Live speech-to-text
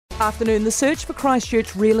Afternoon. The search for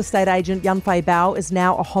Christchurch real estate agent Yanfei Bao is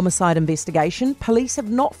now a homicide investigation. Police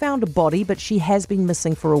have not found a body, but she has been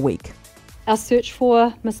missing for a week. Our search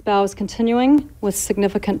for Ms Bao is continuing, with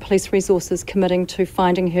significant police resources committing to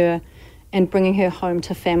finding her and bringing her home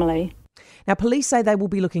to family. Now, police say they will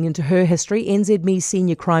be looking into her history. NZME's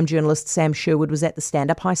senior crime journalist Sam Sherwood was at the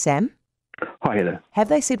stand-up. Hi, Sam. Hi, Heather. Have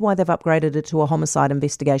they said why they've upgraded it to a homicide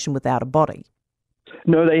investigation without a body?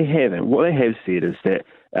 No, they haven't. What they have said is that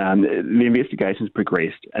the investigation's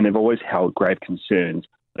progressed, and they've always held grave concerns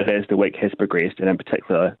that as the week has progressed, and in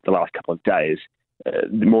particular the last couple of days,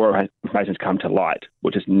 the more information has come to light,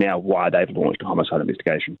 which is now why they've launched a homicide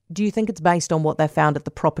investigation. Do you think it's based on what they found at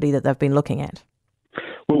the property that they've been looking at?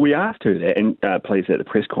 Well, we asked her that, and police at the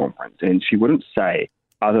press conference, and she wouldn't say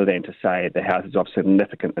other than to say the house is of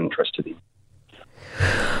significant interest to them.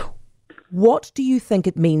 What do you think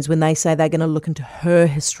it means when they say they're going to look into her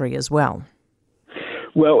history as well?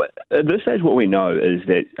 Well, at this stage, what we know is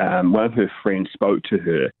that one of her friends spoke to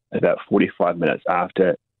her about 45 minutes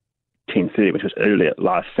after 10:30, which was earlier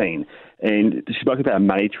last seen, and she spoke about a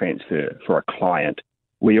money transfer for a client.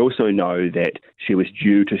 We also know that she was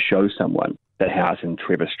due to show someone the house in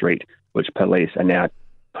Trevor Street, which police are now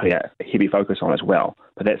putting a heavy focus on as well.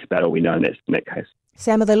 But that's about all we know in that case.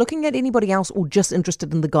 Sam, are they looking at anybody else or just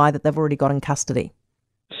interested in the guy that they've already got in custody?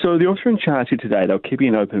 So the officer in charge said today they're keeping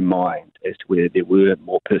an open mind as to whether there were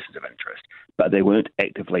more persons of interest, but they weren't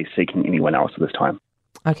actively seeking anyone else at this time.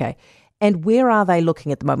 Okay. And where are they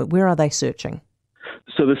looking at the moment? Where are they searching?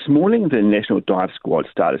 So this morning, the National Dive Squad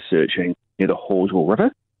started searching near the Hawesville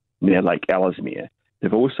River, near Lake Ellesmere.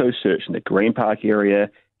 They've also searched in the Green Park area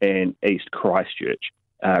and East Christchurch.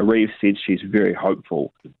 Reeves said she's very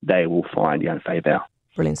hopeful they will find Yanfei Bao.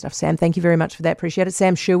 Brilliant stuff, Sam. Thank you very much for that. Appreciate it.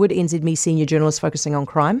 Sam Sherwood, NZME senior journalist focusing on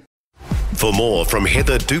crime. For more from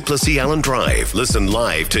Heather Duplessis Allen Drive, listen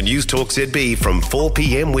live to News Talk ZB from 4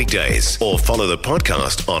 p.m. weekdays or follow the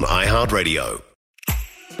podcast on iHeartRadio.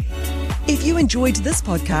 If you enjoyed this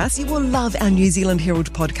podcast, you will love our New Zealand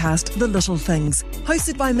Herald podcast, The Little Things,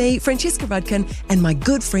 hosted by me, Francesca Rudkin, and my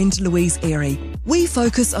good friend Louise Airy. We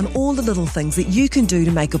focus on all the little things that you can do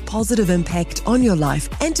to make a positive impact on your life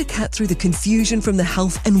and to cut through the confusion from the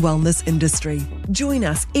health and wellness industry. Join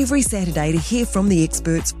us every Saturday to hear from the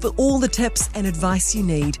experts for all the tips and advice you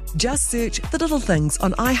need. Just search The Little Things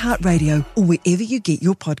on iHeartRadio or wherever you get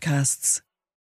your podcasts.